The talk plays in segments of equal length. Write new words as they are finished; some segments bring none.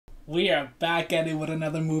We are back at it with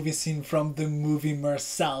another movie scene from the movie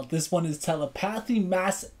Mersal. This one is Telepathy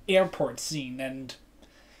Mass Airport scene, and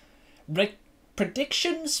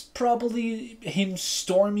predictions, probably him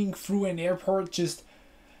storming through an airport, just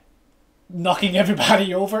knocking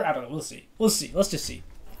everybody over. I don't know, we'll see. We'll see, let's just see.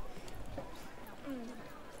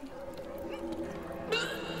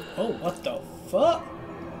 Oh, what the fuck?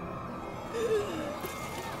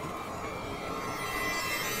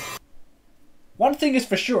 One thing is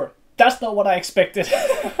for sure, that's not what I expected.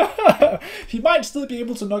 He might still be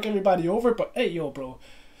able to knock everybody over, but hey, yo, bro.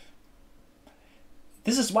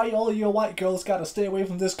 This is why all your white girls gotta stay away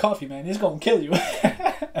from this coffee, man. It's gonna kill you.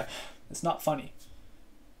 It's not funny.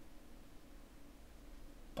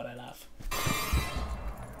 But I laugh.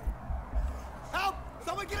 Help!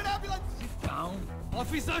 Someone get an ambulance! She's down.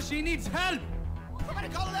 Officer, she needs help! Somebody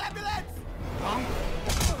call an ambulance!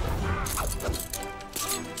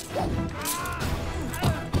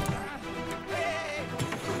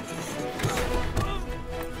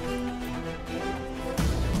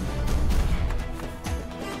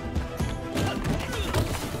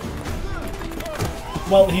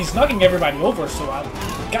 Well, he's knocking everybody over, so I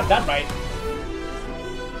got that right.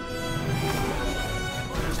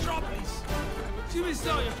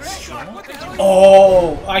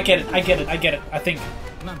 Oh, I get it, I think.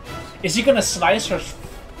 Is he gonna slice her?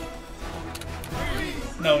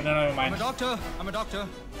 No, never mind. I'm a doctor.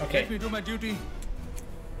 Okay. Let me do my duty.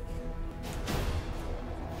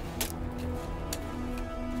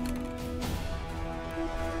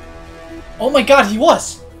 Oh my god, he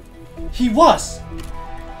was! He was!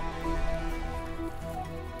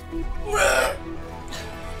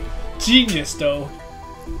 Genius, though.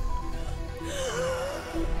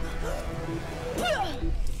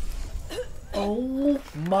 Oh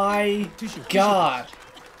my god.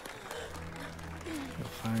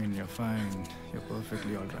 You're fine. You're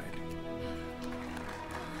perfectly alright.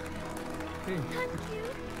 Hey.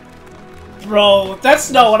 Bro, that's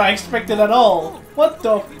not what I expected at all. What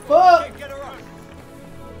the fuck?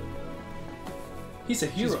 He's a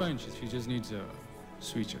hero. She's fine. She just needs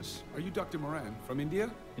sutures. Are you Dr. Moran from India?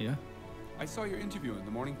 Yeah? I saw your interview in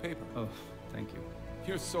the morning paper. Oh, thank you.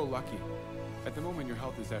 You're so lucky. At the moment, your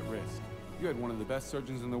health is at risk. You had one of the best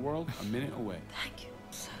surgeons in the world a minute away. Thank you,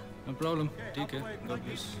 sir. No problem. Take care. God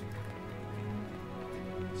bless.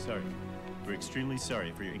 Sorry. We're extremely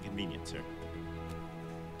sorry for your inconvenience, sir.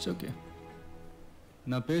 It's okay.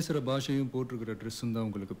 நான் பேசுற பாஷையும் போட்டுக்கிற ட்ரெஸ்ஸும் தான்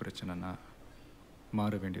உங்களுக்கு பிரச்சனைனா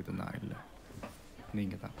மாற வேண்டியது நான் இல்ல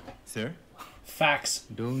நீங்க தான். Sir? Facts.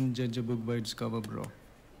 Don't judge a book by its cover, bro.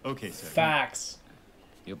 Okay, sir. Facts.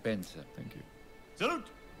 Your pen, sir. Thank you. Salute!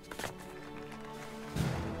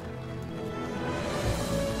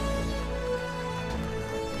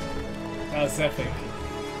 That was epic.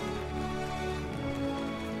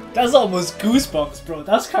 That's almost goosebumps, bro.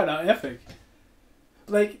 That's kind of epic.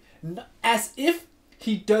 Like, as if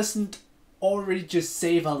he doesn't already just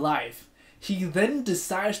save a life. He then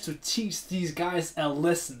decides to teach these guys a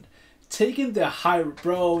lesson. Taking their high...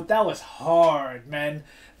 Bro, that was hard, man.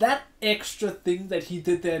 That extra thing that he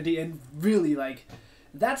did there at the end, really, like...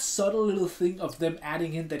 That subtle little thing of them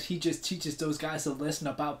adding in that he just teaches those guys a lesson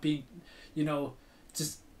about being, you know,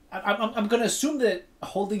 just... I'm gonna assume that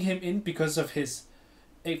holding him in because of his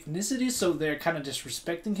ethnicity, so they're kind of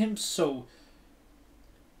disrespecting him, so...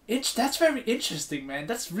 That's very interesting, man.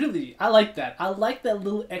 That's really... I like that. I like that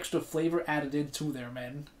little extra flavor added into there,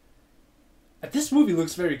 man. This movie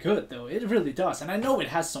looks very good, though. It really does. And I know it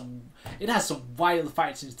has some wild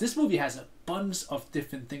fight scenes. This movie has a bunch of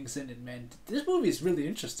different things in it, man. This movie is really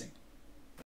interesting.